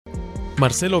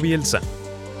Marcelo Bielsa,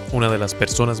 una de las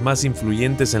personas más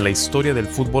influyentes en la historia del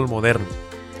fútbol moderno.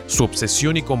 Su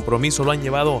obsesión y compromiso lo han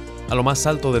llevado a lo más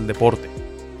alto del deporte.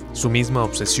 Su misma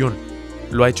obsesión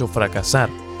lo ha hecho fracasar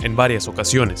en varias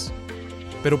ocasiones.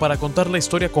 Pero para contar la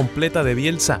historia completa de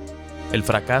Bielsa, el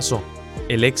fracaso,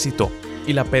 el éxito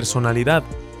y la personalidad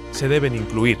se deben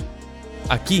incluir.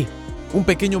 Aquí, un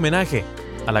pequeño homenaje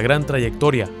a la gran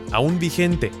trayectoria, aún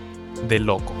vigente, del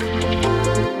Loco.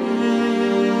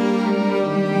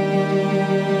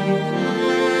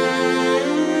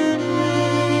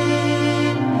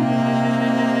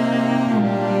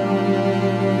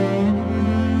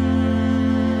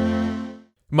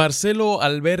 Marcelo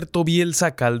Alberto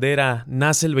Bielsa Caldera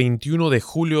nace el 21 de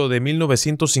julio de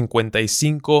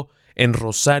 1955 en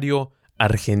Rosario,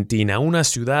 Argentina, una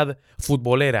ciudad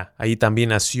futbolera. Ahí también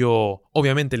nació,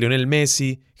 obviamente, Lionel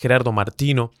Messi, Gerardo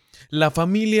Martino. La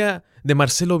familia de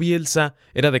Marcelo Bielsa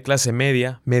era de clase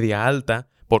media, media alta,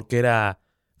 porque era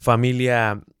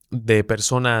familia de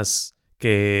personas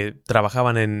que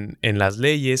trabajaban en las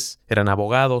leyes, eran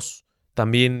abogados.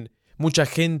 También mucha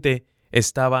gente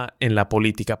estaba en la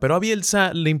política, pero a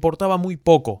Bielsa le importaba muy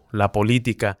poco la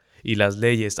política y las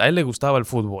leyes. A él le gustaba el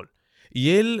fútbol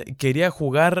y él quería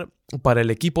jugar para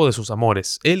el equipo de sus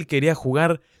amores. Él quería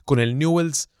jugar con el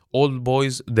Newell's Old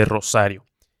Boys de Rosario.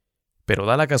 Pero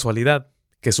da la casualidad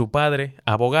que su padre,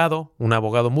 abogado, un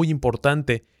abogado muy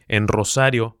importante en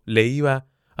Rosario, le iba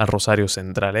a Rosario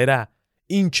Central. Era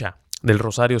hincha del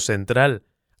Rosario Central,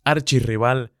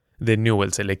 archirrival de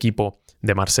Newell's, el equipo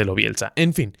de Marcelo Bielsa.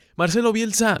 En fin, Marcelo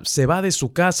Bielsa se va de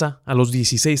su casa a los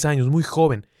 16 años, muy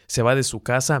joven. Se va de su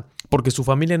casa porque su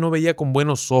familia no veía con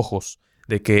buenos ojos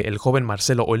de que el joven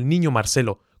Marcelo, o el niño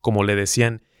Marcelo, como le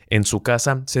decían en su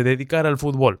casa, se dedicara al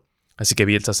fútbol. Así que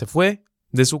Bielsa se fue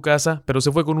de su casa, pero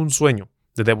se fue con un sueño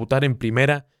de debutar en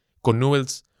primera con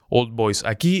Newell's Old Boys.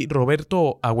 Aquí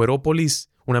Roberto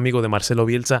Agüerópolis, un amigo de Marcelo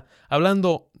Bielsa,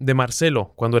 hablando de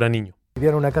Marcelo cuando era niño.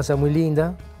 Vivía en una casa muy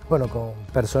linda, con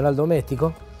personal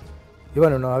doméstico, y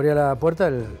nos abría la puerta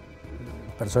el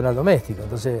personal doméstico.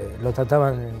 Entonces lo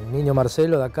trataban niño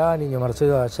Marcelo de acá, niño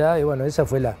Marcelo de allá, y esa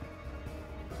fue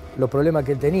los problemas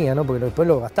que él tenía, ¿no? Porque después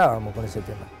lo gastábamos con ese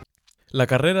tema. La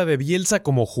carrera de Bielsa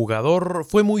como jugador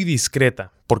fue muy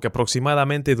discreta, porque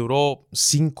aproximadamente duró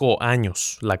 5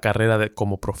 años la carrera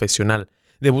como profesional.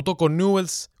 Debutó con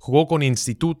Newell's, jugó con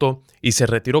Instituto y se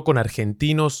retiró con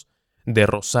Argentinos de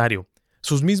Rosario.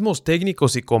 Sus mismos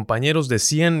técnicos y compañeros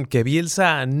decían que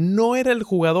Bielsa no era el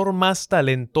jugador más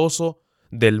talentoso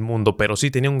del mundo, pero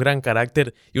sí tenía un gran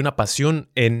carácter y una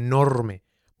pasión enorme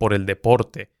por el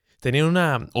deporte. Tenía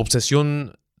una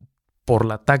obsesión por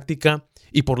la táctica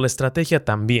y por la estrategia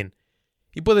también.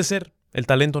 Y puede ser, el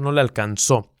talento no le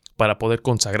alcanzó para poder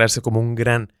consagrarse como un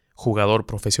gran jugador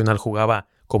profesional. Jugaba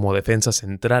como defensa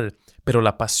central, pero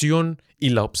la pasión y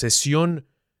la obsesión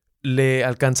le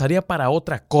alcanzaría para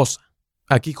otra cosa.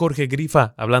 Aquí Jorge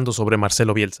Grifa hablando sobre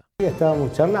Marcelo Bielsa.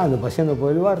 Estábamos charlando, paseando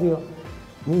por el barrio.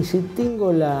 Me dice,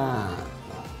 tengo la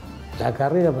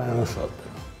carrera para nosotros.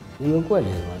 Digo, ¿cuál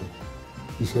es, hermano?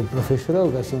 Dice, el profesorado de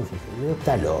educación física. Digo,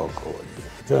 está loco, boludo.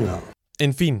 Yo no.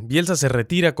 En fin, Bielsa se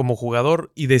retira como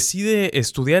jugador y decide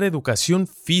estudiar educación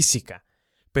física,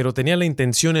 pero tenía la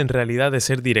intención en realidad de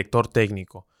ser director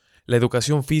técnico. La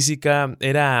educación física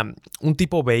era un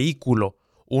tipo vehículo,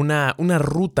 una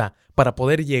ruta para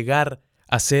poder llegar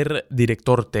a ser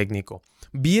director técnico.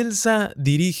 Bielsa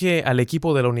dirige al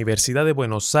equipo de la Universidad de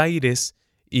Buenos Aires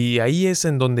y ahí es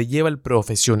en donde lleva el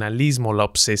profesionalismo, la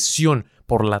obsesión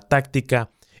por la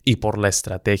táctica y por la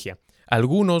estrategia.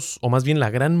 Algunos, o más bien la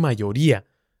gran mayoría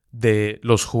de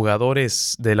los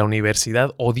jugadores de la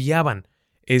universidad odiaban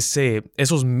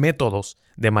esos métodos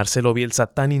de Marcelo Bielsa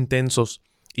tan intensos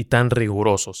y tan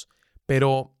rigurosos.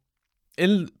 Pero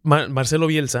Marcelo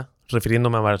Bielsa,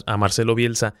 refiriéndome a Marcelo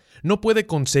Bielsa, no puede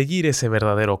conseguir ese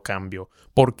verdadero cambio,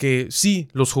 porque sí,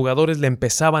 los jugadores le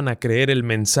empezaban a creer el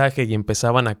mensaje y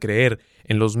empezaban a creer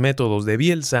en los métodos de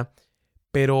Bielsa,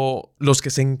 pero los que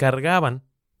se encargaban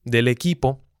del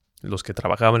equipo, los que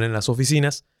trabajaban en las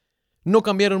oficinas, no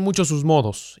cambiaron mucho sus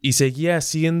modos y seguía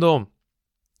siendo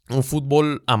un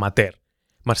fútbol amateur.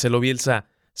 Marcelo Bielsa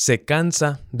se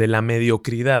cansa de la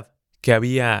mediocridad que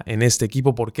había en este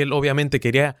equipo porque él obviamente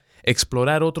quería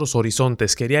explorar otros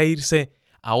horizontes, quería irse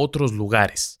a otros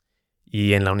lugares.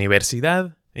 Y en la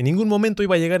universidad en ningún momento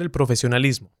iba a llegar el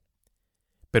profesionalismo.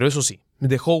 Pero eso sí,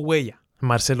 dejó huella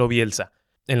Marcelo Bielsa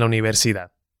en la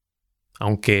universidad.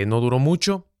 Aunque no duró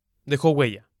mucho, dejó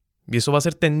huella. Y eso va a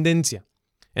ser tendencia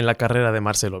en la carrera de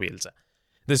Marcelo Bielsa.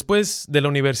 Después de la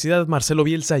universidad, Marcelo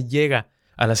Bielsa llega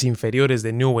a las inferiores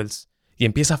de Newell's y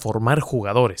empieza a formar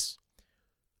jugadores.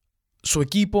 Su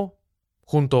equipo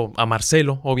junto a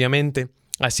Marcelo, obviamente,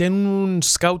 hacían un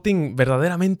scouting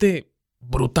verdaderamente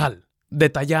brutal,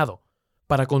 detallado,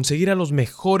 para conseguir a los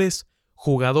mejores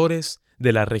jugadores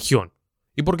de la región.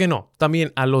 Y por qué no,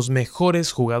 también a los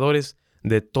mejores jugadores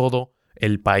de todo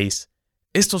el país.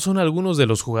 Estos son algunos de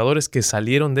los jugadores que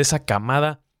salieron de esa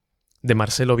camada de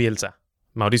Marcelo Bielsa.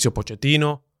 Mauricio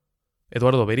Pochettino,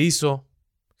 Eduardo Berizzo,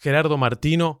 Gerardo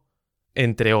Martino,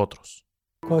 entre otros.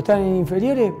 Cuando estaban en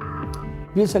inferiores,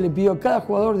 Bielsa le pidió a cada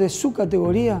jugador de su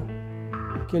categoría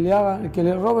que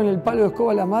le roben el palo de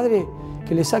escoba a la madre,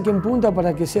 que le saquen punta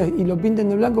para que sea, y lo pinten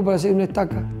de blanco para hacer una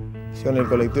estaca. Yo en el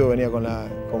colectivo venía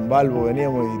con Balbo,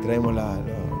 veníamos y traíamos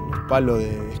los palos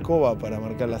de escoba para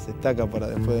marcar las estacas para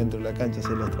después dentro de la cancha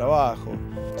hacer los trabajos.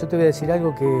 Yo te voy a decir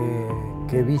algo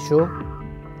que vi yo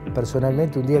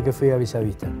personalmente un día que fui a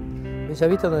Bellavista.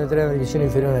 Bellavista, donde entrenan la división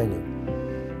inferior de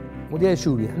Newell's. Un día de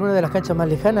lluvia. En una de las canchas más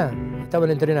lejanas estaban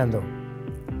entrenando.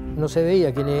 No se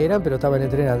veía quiénes eran, pero estaban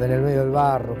entrenando en el medio del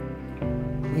barro.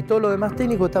 Y todos los demás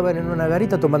técnicos estaban en una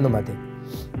garita tomando mate.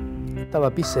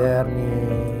 Estaba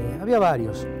Picerni, había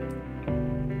varios.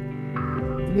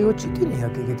 Y le digo, che, ¿quién es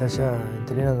aquel que está allá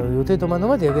entrenando? Digo, ¿usted tomando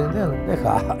mate y aquel entrenando?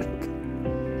 Dejalo.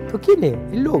 ¿Pero quién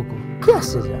es? El loco. ¿Qué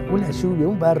hace allá? Una lluvia,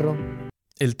 un barro.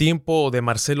 El tiempo de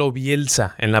Marcelo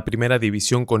Bielsa en la primera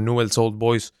división con Newell's Old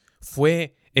Boys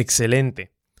fue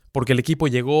excelente, porque el equipo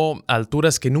llegó a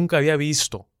alturas que nunca había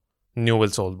visto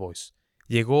Newell's Old Boys.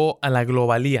 Llegó a la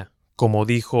globalía, como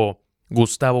dijo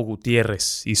Gustavo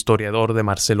Gutiérrez, historiador de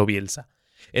Marcelo Bielsa.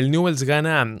 El Newell's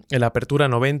gana el Apertura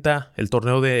 90, el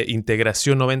torneo de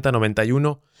integración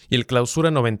 90-91 y el Clausura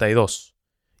 92.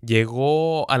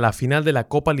 Llegó a la final de la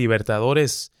Copa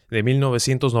Libertadores de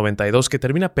 1992, que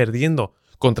termina perdiendo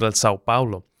contra el Sao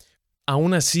Paulo.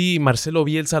 Aún así, Marcelo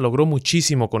Bielsa logró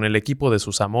muchísimo con el equipo de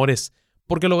sus amores,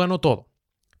 porque lo ganó todo.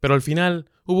 Pero al final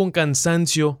hubo un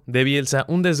cansancio de Bielsa,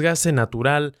 un desgaste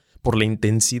natural por la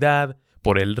intensidad,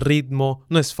 por el ritmo.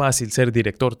 No es fácil ser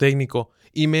director técnico,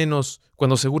 y menos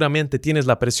cuando seguramente tienes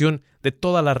la presión de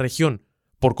toda la región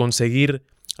por conseguir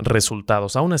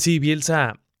resultados. Aún así,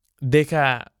 Bielsa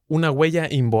deja una huella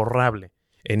imborrable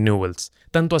en Newell's,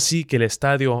 tanto así que el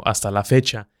estadio hasta la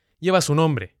fecha lleva su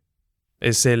nombre.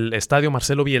 Es el Estadio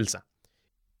Marcelo Bielsa.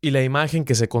 Y la imagen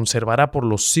que se conservará por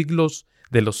los siglos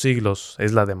de los siglos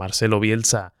es la de Marcelo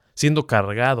Bielsa siendo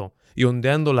cargado y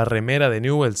ondeando la remera de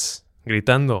Newell's,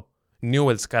 gritando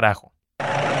 "Newell's carajo".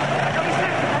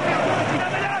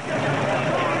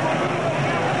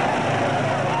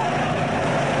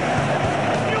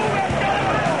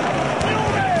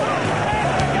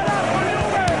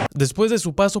 Después de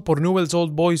su paso por Newell's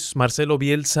Old Boys, Marcelo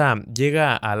Bielsa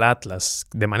llega al Atlas.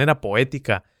 De manera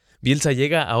poética, Bielsa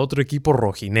llega a otro equipo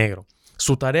rojinegro.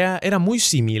 Su tarea era muy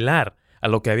similar a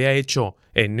lo que había hecho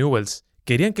en Newell's.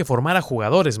 Querían que formara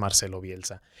jugadores Marcelo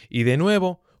Bielsa. Y de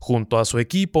nuevo, junto a su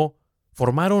equipo,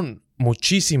 formaron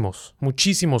muchísimos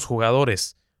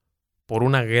jugadores por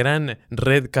una gran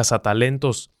red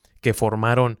cazatalentos que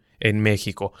formaron en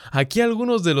México. Aquí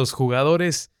algunos de los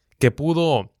jugadores que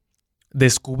pudo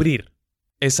descubrir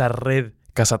esa red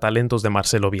cazatalentos de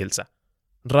Marcelo Bielsa: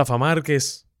 Rafa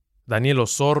Márquez, Daniel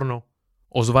Osorno,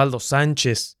 Osvaldo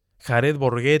Sánchez, Jared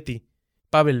Borghetti,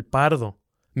 Pavel Pardo,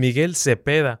 Miguel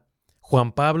Cepeda,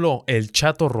 Juan Pablo El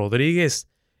Chato Rodríguez,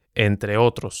 entre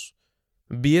otros.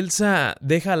 Bielsa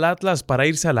deja al Atlas para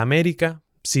irse al América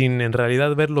sin en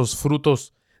realidad ver los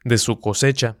frutos de su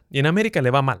cosecha, y en América le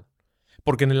va mal,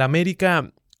 porque en el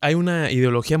América hay una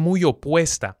ideología muy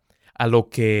opuesta a lo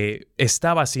que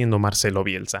estaba haciendo Marcelo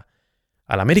Bielsa.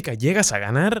 Al América llegas a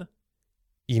ganar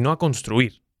y no a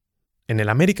construir. En el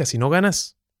América, si no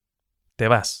ganas, te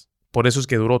vas. Por eso es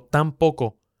que duró tan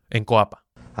poco en Coapa.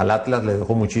 Al Atlas le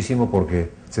dejó muchísimo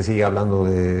porque se sigue hablando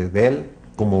de él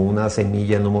como una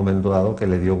semilla en un momento dado que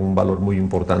le dio un valor muy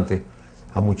importante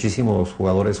a muchísimos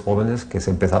jugadores jóvenes que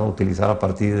se empezaron a utilizar a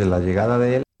partir de la llegada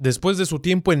de él. Después de su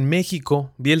tiempo en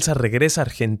México, Bielsa regresa a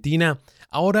Argentina,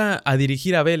 ahora a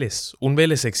dirigir a Vélez, un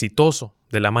Vélez exitoso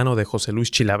de la mano de José Luis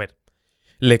Chilaver.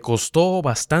 Le costó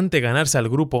bastante ganarse al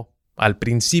grupo, al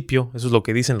principio, eso es lo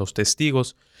que dicen los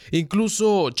testigos.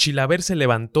 Incluso Chilaver se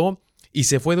levantó y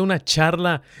se fue de una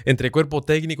charla entre cuerpo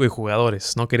técnico y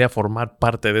jugadores. No quería formar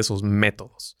parte de esos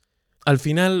métodos. Al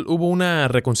final hubo una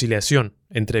reconciliación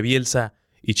entre Bielsa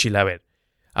y Chilaver.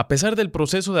 A pesar del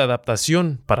proceso de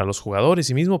adaptación para los jugadores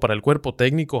y mismo para el cuerpo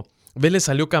técnico, Vélez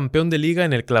salió campeón de liga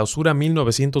en el Clausura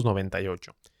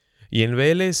 1998. Y en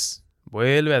Vélez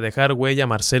vuelve a dejar huella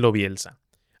Marcelo Bielsa.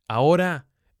 Ahora,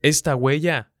 esta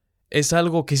huella es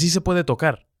algo que sí se puede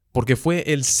tocar, porque fue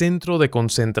el centro de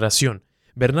concentración.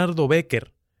 Bernardo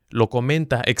Becker lo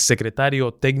comenta,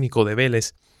 exsecretario técnico de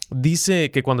Vélez, dice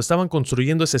que cuando estaban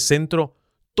construyendo ese centro,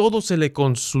 todo se le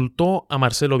consultó a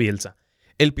Marcelo Bielsa.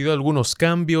 Él pidió algunos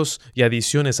cambios y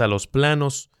adiciones a los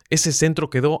planos. Ese centro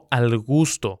quedó al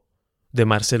gusto de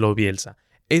Marcelo Bielsa.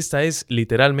 Esta es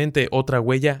literalmente otra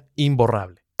huella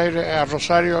imborrable. A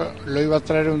Rosario lo iba a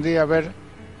traer un día a ver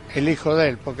el hijo de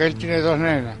él, porque él tiene 2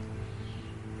 nenas,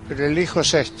 pero el hijo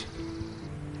es este.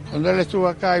 Cuando él estuvo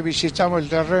acá y visitamos el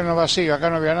terreno vacío, acá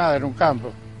no había nada, era un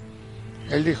campo.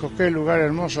 Él dijo, qué lugar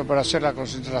hermoso para hacer la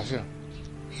concentración.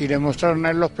 Y le mostraron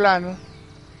a él los planos,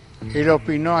 y él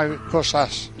opinó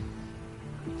cosas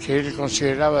que él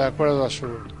consideraba de acuerdo a su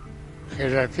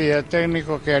jerarquía de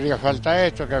técnico, que haría falta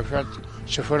esto, que haría falta.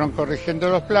 Se fueron corrigiendo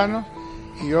los planos,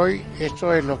 y hoy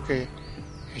esto es lo que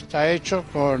está hecho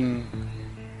con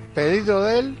pedido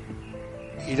de él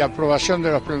y la aprobación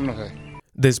de los planos de él.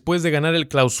 Después de ganar el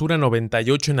Clausura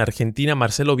 98 en Argentina,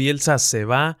 Marcelo Bielsa se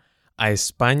va a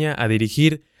España a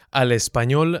dirigir al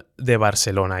Español de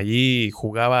Barcelona. Allí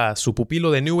jugaba su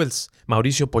pupilo de Newell's,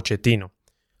 Mauricio Pochettino.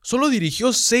 Solo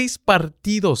dirigió 6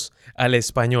 partidos al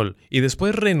Español y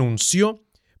después renunció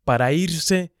para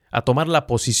irse a tomar la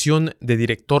posición de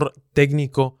director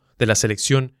técnico de la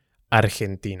selección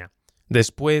argentina,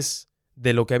 después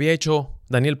de lo que había hecho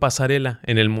Daniel Passarella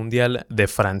en el Mundial de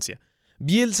Francia.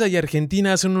 Bielsa y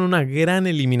Argentina hacen una gran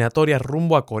eliminatoria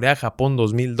rumbo a Corea-Japón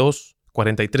 2002,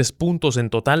 43 puntos en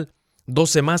total,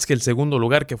 12 más que el segundo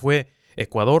lugar, que fue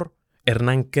Ecuador.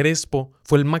 Hernán Crespo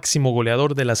fue el máximo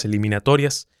goleador de las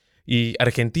eliminatorias y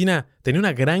Argentina tenía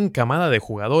una gran camada de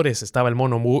jugadores. Estaba el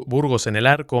Mono Burgos en el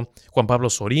arco, Juan Pablo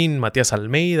Sorín, Matías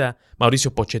Almeida,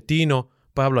 Mauricio Pochettino,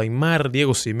 Pablo Aimar,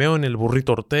 Diego Simeone, el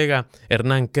Burrito Ortega,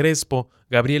 Hernán Crespo,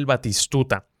 Gabriel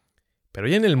Batistuta. Pero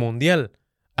ya en el Mundial,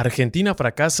 Argentina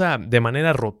fracasa de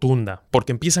manera rotunda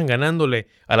porque empiezan ganándole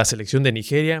a la selección de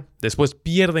Nigeria, después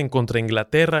pierden contra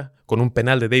Inglaterra con un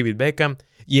penal de David Beckham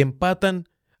y empatan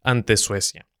ante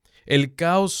Suecia. El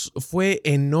caos fue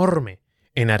enorme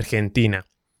en Argentina.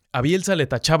 A Bielsa le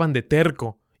tachaban de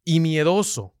terco y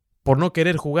miedoso por no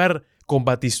querer jugar con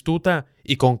Batistuta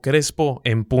y con Crespo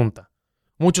en punta.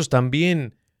 Muchos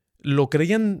también lo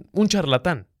creían un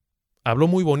charlatán. Habló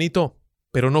muy bonito,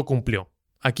 pero no cumplió.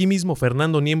 Aquí mismo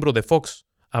Fernando Niembro de Fox,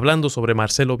 hablando sobre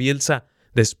Marcelo Bielsa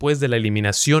después de la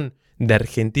eliminación de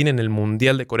Argentina en el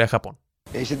Mundial de Corea-Japón.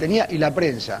 Y la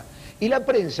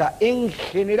prensa en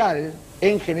general,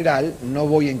 no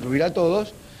voy a incluir a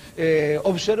todos,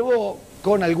 observó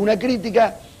con alguna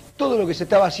crítica todo lo que se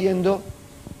estaba haciendo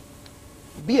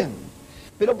bien.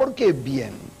 ¿Pero por qué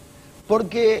bien?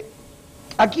 Porque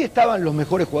aquí estaban los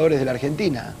mejores jugadores de la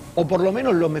Argentina, o por lo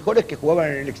menos los mejores que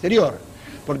jugaban en el exterior.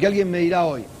 Porque alguien me dirá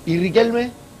hoy, ¿y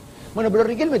Riquelme? Bueno, pero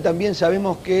Riquelme también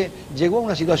sabemos que llegó a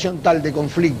una situación tal de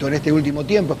conflicto en este último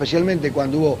tiempo, especialmente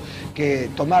cuando hubo que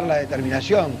tomar la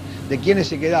determinación de quiénes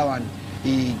se quedaban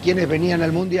y quiénes venían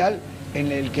al Mundial,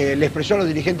 en el que le expresó a los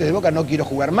dirigentes de Boca, no quiero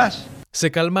jugar más. Se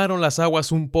calmaron las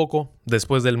aguas un poco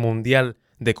después del Mundial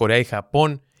de Corea y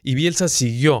Japón y Bielsa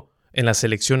siguió en la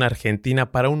selección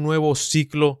argentina para un nuevo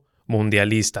ciclo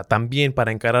mundialista, también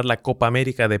para encarar la Copa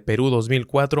América de Perú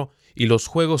 2004 y los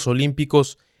Juegos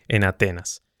Olímpicos en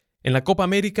Atenas. En la Copa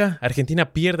América,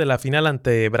 Argentina pierde la final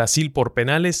ante Brasil por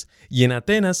penales y en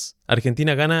Atenas,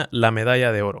 Argentina gana la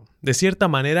medalla de oro. De cierta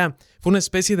manera, fue una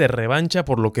especie de revancha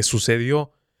por lo que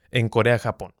sucedió en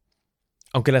Corea-Japón.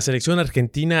 Aunque la selección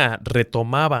argentina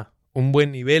retomaba un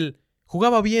buen nivel,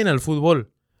 jugaba bien al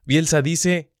fútbol, Bielsa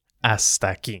dice hasta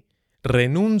aquí.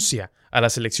 Renuncia a la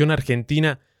selección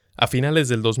argentina a finales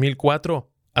del 2004,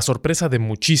 a sorpresa de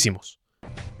muchísimos.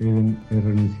 He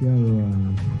renunciado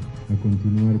a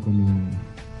continuar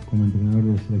como entrenador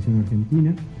de la selección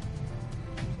argentina.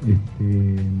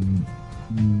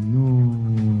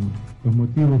 Los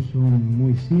motivos son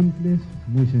muy simples,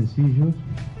 muy sencillos.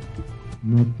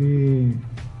 Noté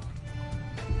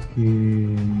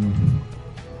que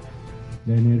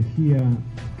la energía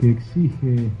que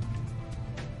exige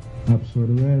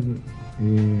absorber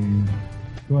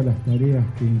todas las tareas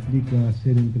que implica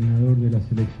ser entrenador de la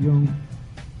selección,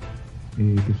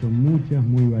 que son muchas,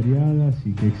 muy variadas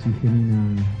y que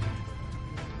exigen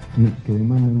que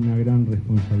demandan una gran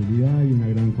responsabilidad y una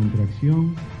gran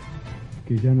contracción,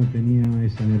 que ya no tenía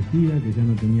esa energía, que ya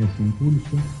no tenía ese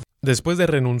impulso. Después de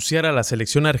renunciar a la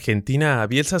selección argentina,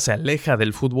 Bielsa se aleja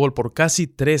del fútbol por casi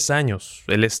 3 años.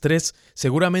 El estrés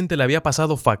seguramente le había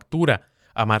pasado factura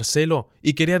a Marcelo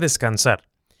y quería descansar.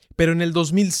 Pero en el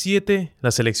 2007,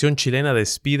 la selección chilena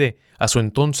despide a su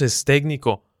entonces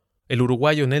técnico, el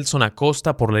uruguayo Nelson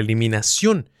Acosta, por la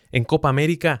eliminación en Copa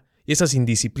América y esas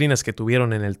indisciplinas que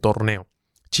tuvieron en el torneo.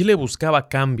 Chile buscaba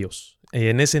cambios.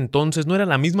 En ese entonces no era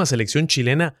la misma selección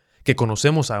chilena que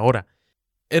conocemos ahora.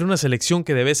 Era una selección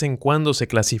que de vez en cuando se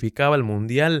clasificaba al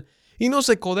Mundial y no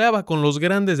se codeaba con los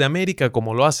grandes de América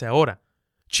como lo hace ahora.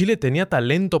 Chile tenía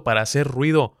talento para hacer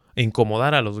ruido e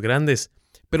incomodar a los grandes,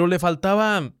 pero le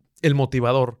faltaba el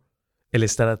motivador, el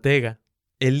estratega,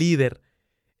 el líder,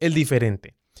 el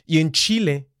diferente. Y en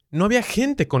Chile no había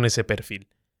gente con ese perfil.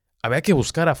 Había que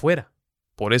buscar afuera.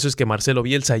 Por eso es que Marcelo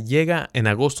Bielsa llega en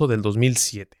agosto del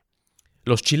 2007.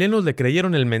 Los chilenos le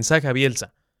creyeron el mensaje a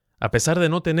Bielsa. A pesar de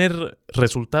no tener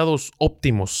resultados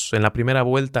óptimos en la primera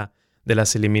vuelta de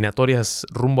las eliminatorias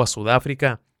rumbo a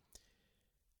Sudáfrica,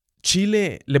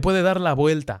 Chile le puede dar la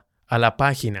vuelta a la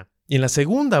página. Y en la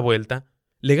segunda vuelta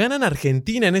le ganan a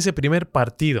Argentina en ese primer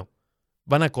partido.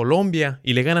 Van a Colombia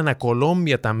y le ganan a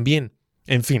Colombia también.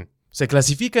 En fin, se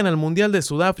clasifican al Mundial de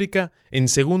Sudáfrica en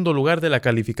segundo lugar de la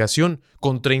calificación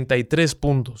con 33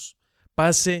 puntos.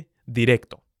 Pase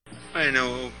directo. Bueno,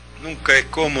 nunca es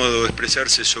cómodo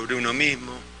expresarse sobre uno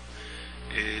mismo.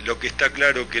 Lo que está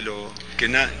claro que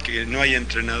no hay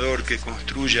entrenador que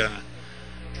construya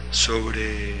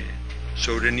sobre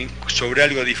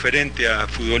algo diferente a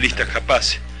futbolistas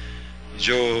capaces.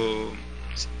 Yo,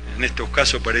 en estos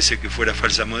casos parece que fuera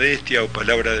falsa modestia o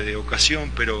palabra de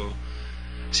ocasión, pero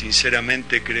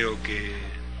sinceramente creo que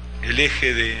el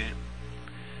eje de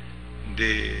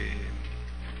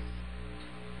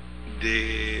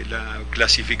la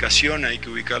clasificación hay que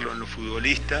ubicarlo en los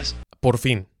futbolistas. Por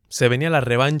fin, se venía la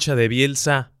revancha de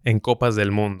Bielsa en Copas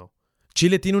del Mundo.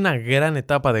 Chile tiene una gran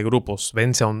etapa de grupos,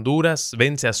 vence a Honduras,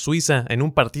 vence a Suiza en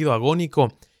un partido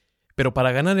agónico, pero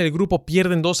para ganar el grupo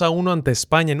pierden 2-1 ante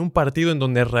España en un partido en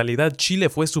donde en realidad Chile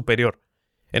fue superior.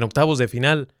 En octavos de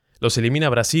final los elimina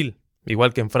Brasil,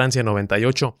 igual que en Francia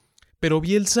 98, pero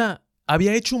Bielsa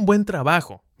había hecho un buen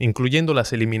trabajo, incluyendo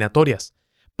las eliminatorias.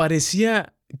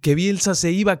 Parecía que Bielsa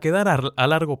se iba a quedar a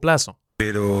largo plazo.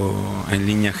 Pero en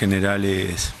líneas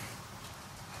generales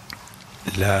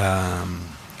la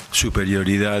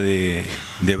superioridad de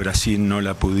Brasil no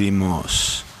la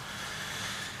pudimos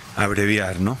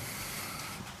abreviar, ¿no?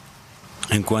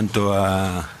 En cuanto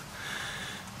a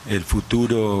el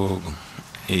futuro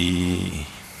y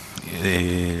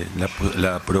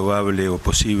la probable o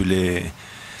posible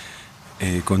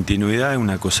continuidad es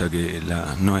una cosa que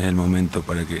no es el momento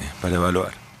para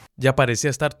evaluar. Ya parecía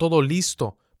estar todo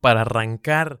listo para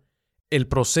arrancar el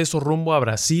proceso rumbo a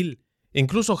Brasil.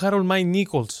 Incluso Harold Mike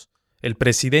Nichols, el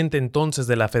presidente entonces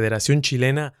de la Federación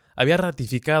Chilena, había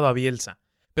ratificado a Bielsa.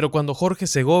 Pero cuando Jorge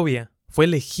Segovia fue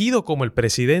elegido como el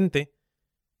presidente,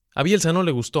 a Bielsa no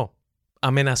le gustó.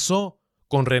 Amenazó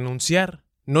con renunciar,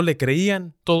 no le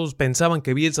creían, todos pensaban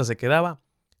que Bielsa se quedaba.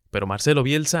 Pero Marcelo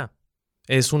Bielsa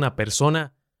es una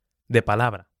persona de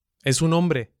palabra, es un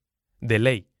hombre de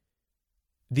ley.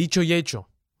 Dicho y hecho,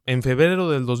 en febrero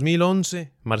del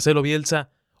 2011, Marcelo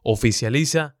Bielsa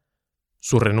oficializa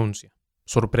su renuncia,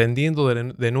 sorprendiendo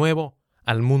de nuevo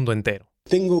al mundo entero.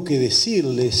 Tengo que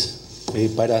decirles,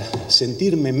 para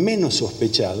sentirme menos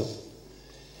sospechado,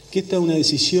 que esta es una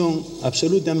decisión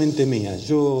absolutamente mía.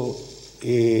 Yo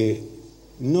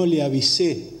no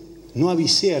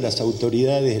avisé a las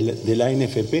autoridades de la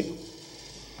NFP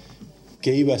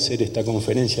que iba a hacer esta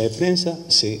conferencia de prensa,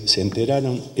 se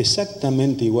enteraron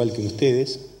exactamente igual que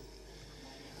ustedes.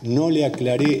 No le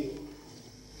aclaré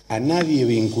a nadie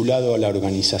vinculado a la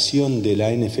organización de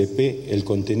la NFP el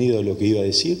contenido de lo que iba a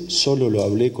decir, solo lo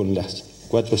hablé con las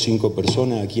 4 o 5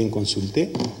 personas a quien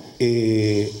consulté.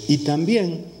 Y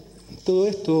también, todo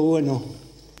esto, bueno,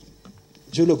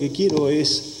 yo lo que quiero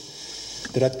es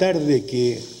tratar de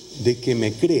que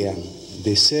me crean,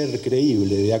 de ser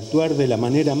creíble, de actuar de la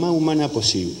manera más humana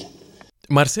posible.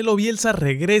 Marcelo Bielsa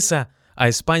regresa a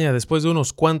España después de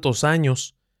unos cuantos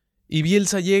años y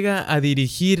Bielsa llega a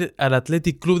dirigir al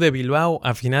Athletic Club de Bilbao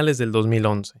a finales del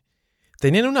 2011.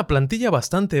 Tenían una plantilla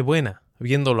bastante buena,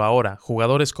 viéndolo ahora,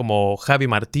 jugadores como Javi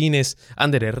Martínez,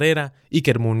 Ander Herrera,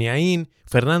 Iker Muniain,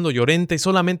 Fernando Llorente,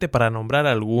 solamente para nombrar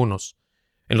algunos.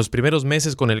 En los primeros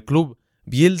meses con el club,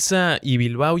 Bielsa y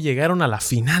Bilbao llegaron a la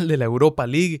final de la Europa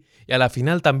League y a la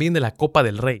final también de la Copa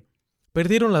del Rey.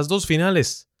 Perdieron las 2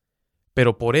 finales,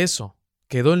 pero por eso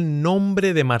quedó el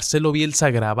nombre de Marcelo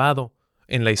Bielsa grabado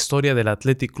en la historia del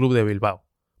Athletic Club de Bilbao.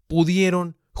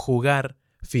 Pudieron jugar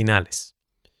finales.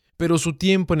 Pero su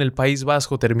tiempo en el País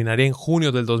Vasco terminaría en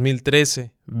junio del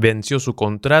 2013, venció su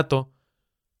contrato,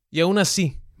 y aún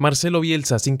así, Marcelo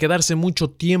Bielsa, sin quedarse mucho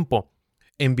tiempo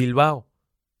en Bilbao,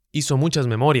 hizo muchas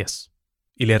memorias.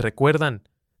 Y le recuerdan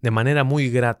de manera muy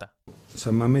grata.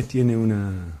 San Mamés tiene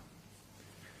una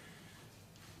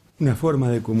forma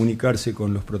de comunicarse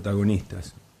con los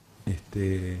protagonistas,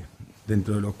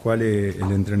 dentro de los cuales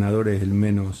el entrenador es el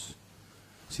menos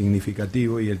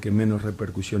significativo y el que menos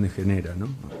repercusiones genera, ¿no?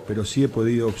 Pero sí he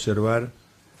podido observar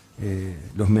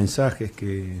los mensajes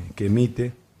que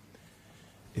emite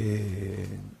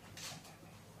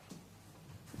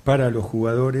para los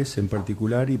jugadores en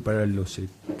particular y para el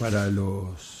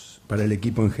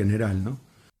equipo en general, ¿no?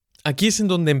 Aquí es en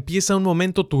donde empieza un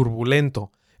momento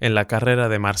turbulento en la carrera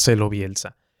de Marcelo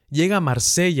Bielsa. Llega a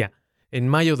Marsella en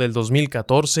mayo del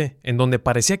 2014, en donde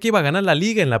parecía que iba a ganar la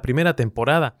liga en la primera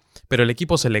temporada, pero el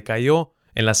equipo se le cayó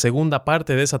en la segunda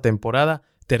parte de esa temporada,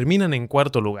 terminan en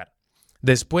cuarto lugar.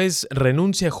 Después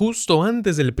renuncia justo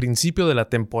antes del principio de la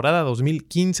temporada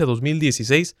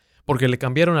 2015-2016 porque le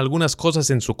cambiaron algunas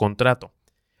cosas en su contrato.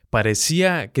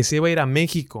 Parecía que se iba a ir a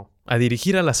México a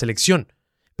dirigir a la selección,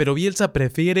 pero Bielsa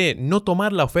prefiere no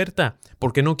tomar la oferta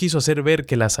porque no quiso hacer ver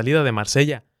que la salida de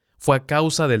Marsella fue a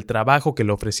causa del trabajo que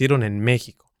le ofrecieron en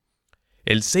México.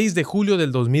 El 6 de julio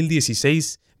del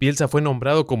 2016, Bielsa fue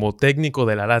nombrado como técnico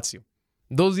de la Lazio.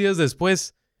 2 días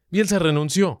después, Bielsa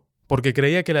renunció porque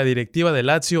creía que la directiva de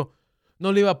Lazio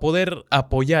no le iba a poder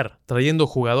apoyar trayendo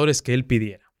jugadores que él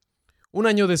pidiera. 1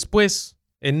 año después,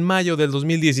 en mayo del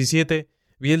 2017,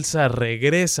 Bielsa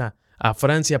regresa a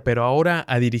Francia, pero ahora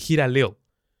a dirigir a Lille.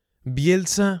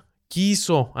 Bielsa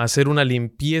quiso hacer una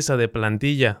limpieza de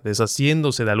plantilla,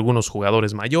 deshaciéndose de algunos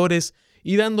jugadores mayores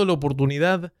y dándole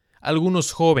oportunidad a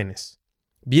algunos jóvenes.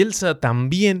 Bielsa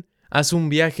también hace un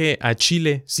viaje a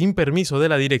Chile sin permiso de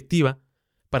la directiva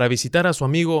para visitar a su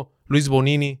amigo Luis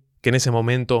Bonini, que en ese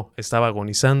momento estaba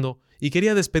agonizando y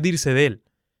quería despedirse de él.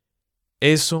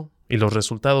 Eso y los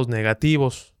resultados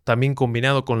negativos, también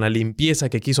combinado con la limpieza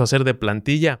que quiso hacer de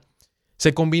plantilla,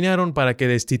 se combinaron para que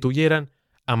destituyeran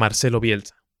a Marcelo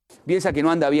Bielsa. Bielsa que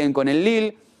no anda bien con el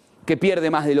Lille, que pierde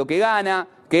más de lo que gana,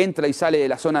 que entra y sale de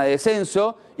la zona de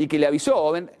descenso y que le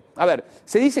avisó. A ver,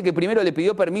 se dice que primero le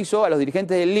pidió permiso a los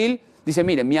dirigentes del Lille. Dice,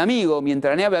 miren, mi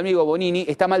entrenable amigo Bonini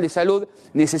está mal de salud,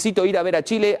 necesito ir a ver a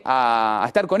Chile a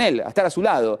estar con él, a estar a su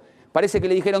lado. Parece que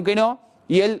le dijeron que no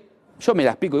y él, yo me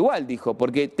la explico igual, dijo,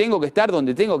 porque tengo que estar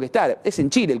donde tengo que estar. Es en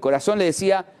Chile, el corazón le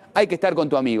decía, hay que estar con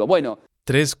tu amigo. Bueno.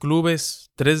 3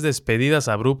 clubes, 3 despedidas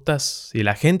abruptas y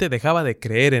la gente dejaba de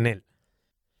creer en él.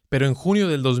 Pero en junio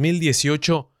del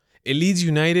 2018, el Leeds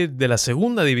United de la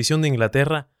segunda división de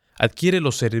Inglaterra adquiere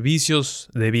los servicios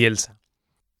de Bielsa.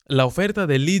 La oferta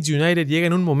del Leeds United llega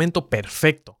en un momento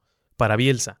perfecto para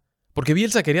Bielsa, porque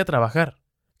Bielsa quería trabajar,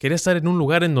 quería estar en un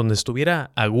lugar en donde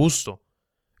estuviera a gusto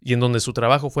y en donde su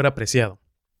trabajo fuera apreciado.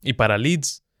 Y para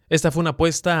Leeds, esta fue una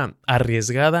apuesta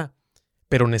arriesgada,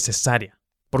 pero necesaria,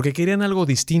 porque querían algo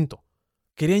distinto.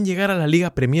 Querían llegar a la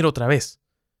Liga Premier otra vez.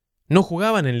 No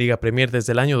jugaban en Liga Premier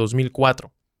desde el año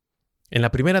 2004. En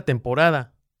la primera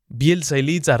temporada, Bielsa y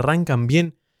Leeds arrancan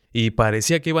bien y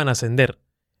parecía que iban a ascender,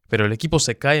 pero el equipo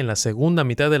se cae en la segunda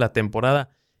mitad de la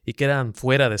temporada y quedan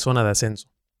fuera de zona de ascenso.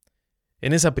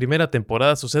 En esa primera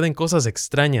temporada suceden cosas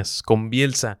extrañas con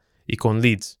Bielsa y con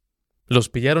Leeds. Los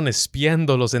pillaron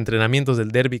espiando los entrenamientos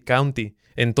del Derby County,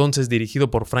 entonces dirigido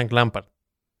por Frank Lampard.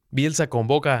 Bielsa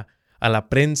convoca a la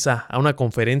prensa a una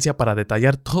conferencia para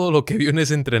detallar todo lo que vio en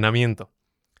ese entrenamiento.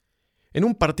 En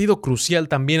un partido crucial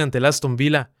también ante el Aston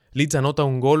Villa, Leeds anota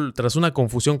un gol tras una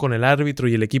confusión con el árbitro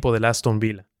y el equipo del Aston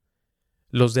Villa.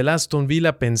 Los del Aston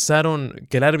Villa pensaron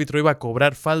que el árbitro iba a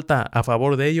cobrar falta a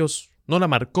favor de ellos, no la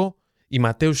marcó y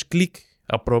Mateusz Klich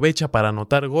aprovecha para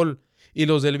anotar gol y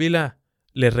los del Villa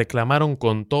le reclamaron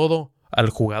con todo al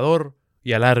jugador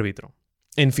y al árbitro.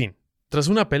 En fin, tras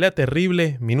una pelea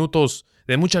terrible, minutos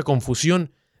de mucha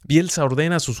confusión, Bielsa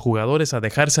ordena a sus jugadores a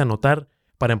dejarse anotar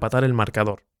para empatar el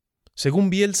marcador. Según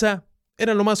Bielsa,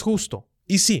 era lo más justo.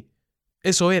 Y sí,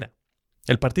 eso era.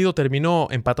 El partido terminó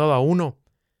empatado a 1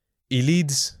 y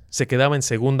Leeds se quedaba en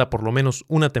segunda por lo menos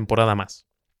una temporada más.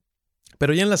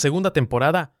 Pero ya en la segunda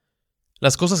temporada,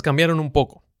 las cosas cambiaron un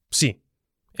poco. Sí,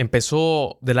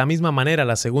 empezó de la misma manera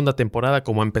la segunda temporada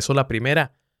como empezó la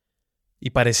primera y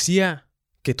parecía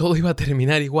que todo iba a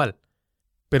terminar igual.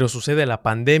 Pero sucede la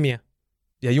pandemia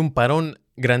y hay un parón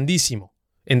grandísimo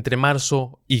entre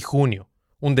marzo y junio.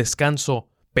 Un descanso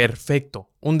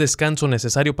perfecto, un descanso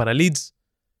necesario para Leeds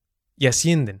y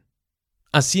ascienden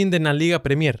a Liga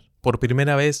Premier por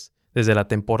primera vez desde la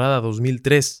temporada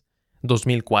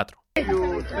 2003-2004.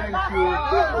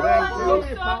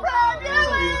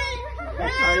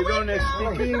 I don't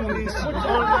speak English,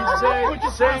 only say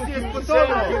thank you.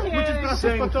 Muchas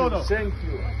gracias por todo. Thank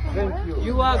you.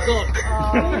 You are God.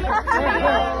 We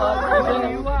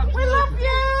love you.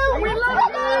 We love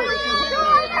you.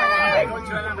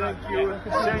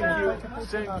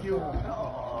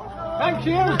 Thank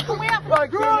you.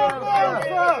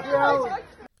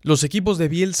 Los equipos de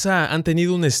Bielsa han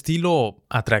tenido un estilo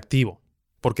atractivo.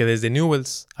 porque desde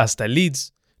Newell's hasta el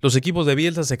Leeds, los equipos de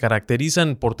Bielsa se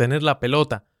caracterizan por tener la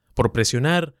pelota, por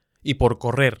presionar y por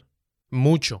correr.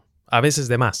 Mucho, a veces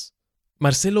de más.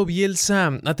 Marcelo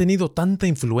Bielsa ha tenido tanta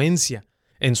influencia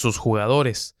en sus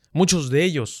jugadores. Muchos de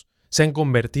ellos se han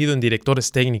convertido en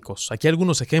directores técnicos. Aquí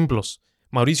algunos ejemplos.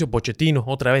 Mauricio Pochettino,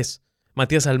 otra vez.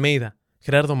 Matías Almeida,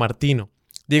 Gerardo Martino,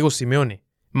 Diego Simeone,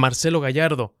 Marcelo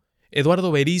Gallardo,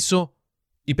 Eduardo Berizzo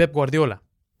y Pep Guardiola.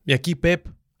 Y aquí Pep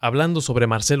hablando sobre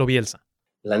Marcelo Bielsa.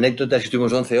 La anécdota es que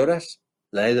estuvimos 11 horas.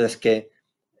 La anécdota es que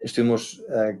estuvimos,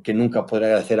 que nunca podré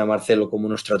agradecer a Marcelo cómo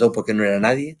nos trató porque no era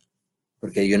nadie.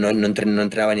 Porque yo no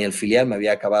entrenaba ni el filial, me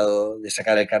había acabado de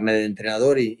sacar el carnet de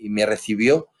entrenador y me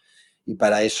recibió. Y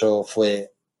para eso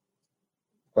fue,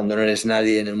 cuando no eres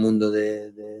nadie en el mundo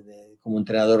como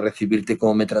entrenador, recibirte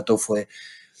como me trató fue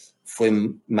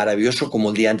maravilloso. Como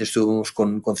el día antes estuvimos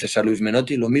con César Luis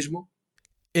Menotti, lo mismo.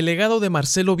 El legado de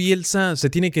Marcelo Bielsa se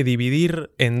tiene que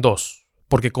dividir en dos,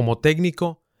 porque como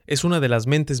técnico es una de las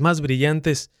mentes más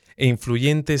brillantes e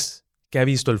influyentes que ha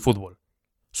visto el fútbol.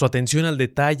 Su atención al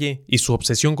detalle y su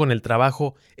obsesión con el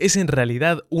trabajo es en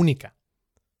realidad única.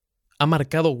 Ha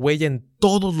marcado huella en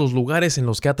todos los lugares en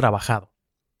los que ha trabajado.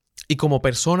 Y como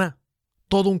persona,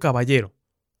 todo un caballero,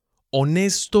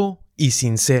 honesto y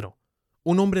sincero,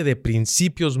 un hombre de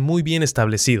principios muy bien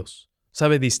establecidos,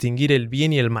 sabe distinguir el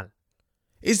bien y el mal.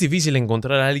 Es difícil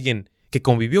encontrar a alguien que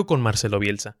convivió con Marcelo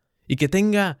Bielsa y que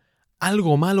tenga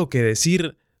algo malo que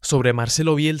decir sobre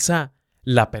Marcelo Bielsa,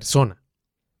 la persona.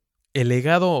 El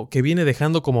legado que viene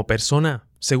dejando como persona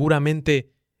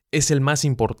seguramente es el más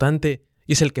importante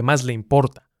y es el que más le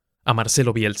importa a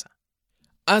Marcelo Bielsa.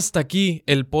 Hasta aquí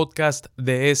el podcast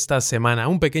de esta semana,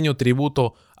 un pequeño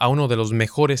tributo a uno de los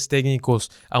mejores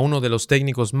técnicos, a uno de los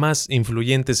técnicos más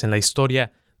influyentes en la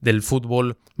historia del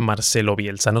fútbol, Marcelo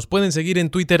Bielsa. Nos pueden seguir en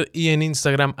Twitter y en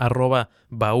Instagram,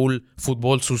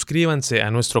 @baulfutbol. Suscríbanse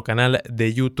a nuestro canal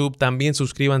de YouTube. También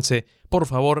suscríbanse, por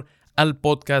favor, al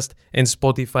podcast en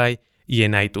Spotify y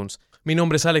en iTunes. Mi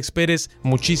nombre es Alex Pérez.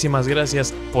 Muchísimas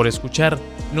gracias por escuchar.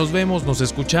 Nos vemos, nos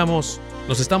escuchamos,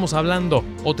 nos estamos hablando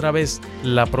otra vez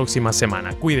la próxima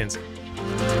semana. Cuídense.